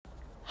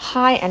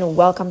Hi and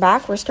welcome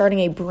back. We're starting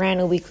a brand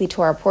new weekly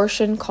Torah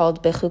portion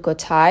called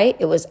Bechukotai.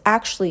 It was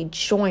actually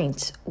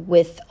joined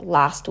with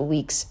last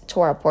week's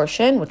Torah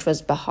portion, which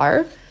was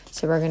Bahar.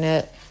 So we're going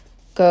to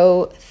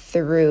go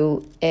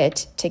through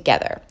it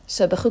together.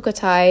 So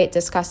Bechukotai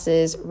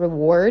discusses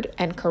reward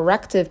and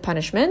corrective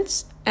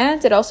punishments,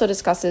 and it also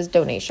discusses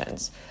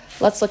donations.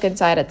 Let's look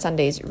inside at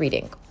Sunday's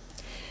reading.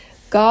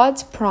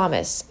 God's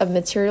promise of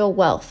material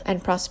wealth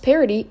and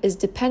prosperity is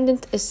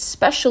dependent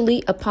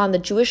especially upon the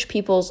Jewish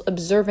people's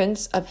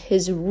observance of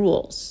his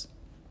rules,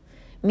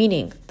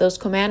 meaning those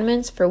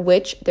commandments for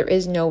which there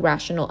is no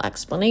rational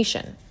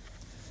explanation.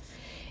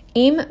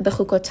 Im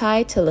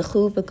bechukotai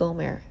telechu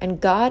v'gomer, and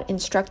God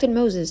instructed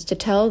Moses to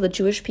tell the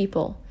Jewish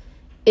people,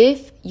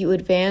 if you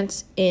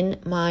advance in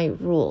my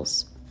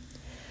rules.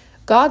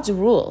 God's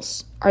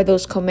rules are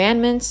those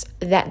commandments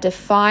that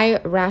defy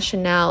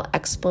rational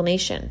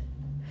explanation.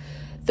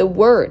 The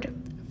word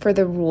for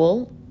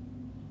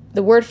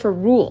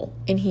rule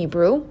in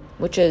Hebrew,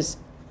 which is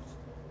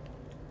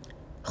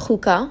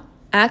chukah,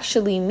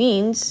 actually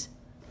means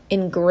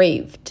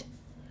engraved.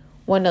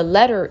 When a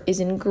letter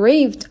is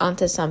engraved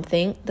onto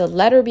something, the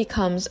letter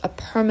becomes a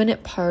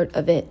permanent part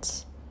of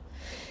it.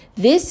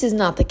 This is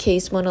not the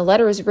case when a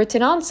letter is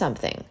written on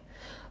something,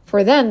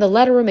 for then the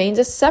letter remains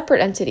a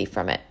separate entity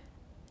from it.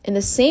 In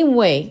the same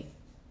way,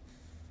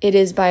 it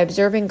is by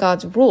observing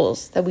God's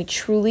rules that we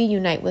truly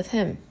unite with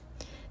him.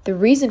 The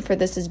reason for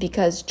this is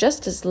because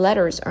just as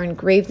letters are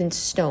engraved in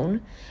stone,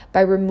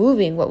 by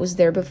removing what was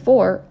there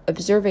before,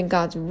 observing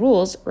God's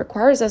rules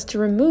requires us to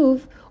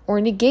remove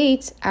or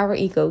negate our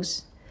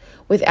egos.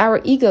 With our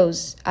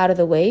egos out of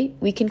the way,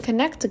 we can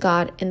connect to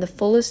God in the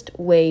fullest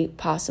way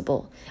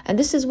possible. And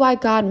this is why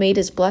God made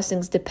his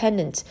blessings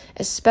dependent,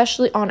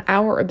 especially on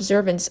our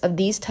observance of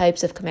these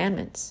types of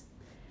commandments.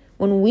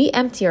 When we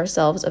empty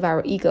ourselves of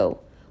our ego,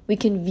 we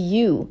can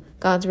view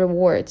God's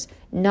rewards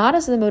not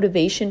as the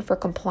motivation for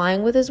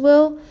complying with his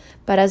will,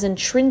 but as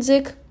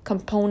intrinsic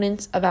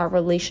components of our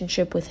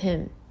relationship with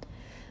him.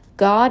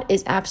 God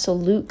is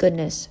absolute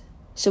goodness,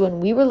 so when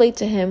we relate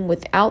to him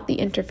without the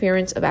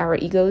interference of our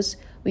egos,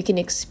 we can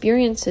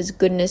experience his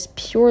goodness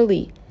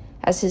purely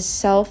as his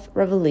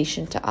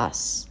self-revelation to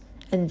us.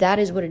 And that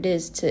is what it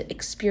is to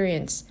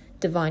experience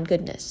divine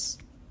goodness.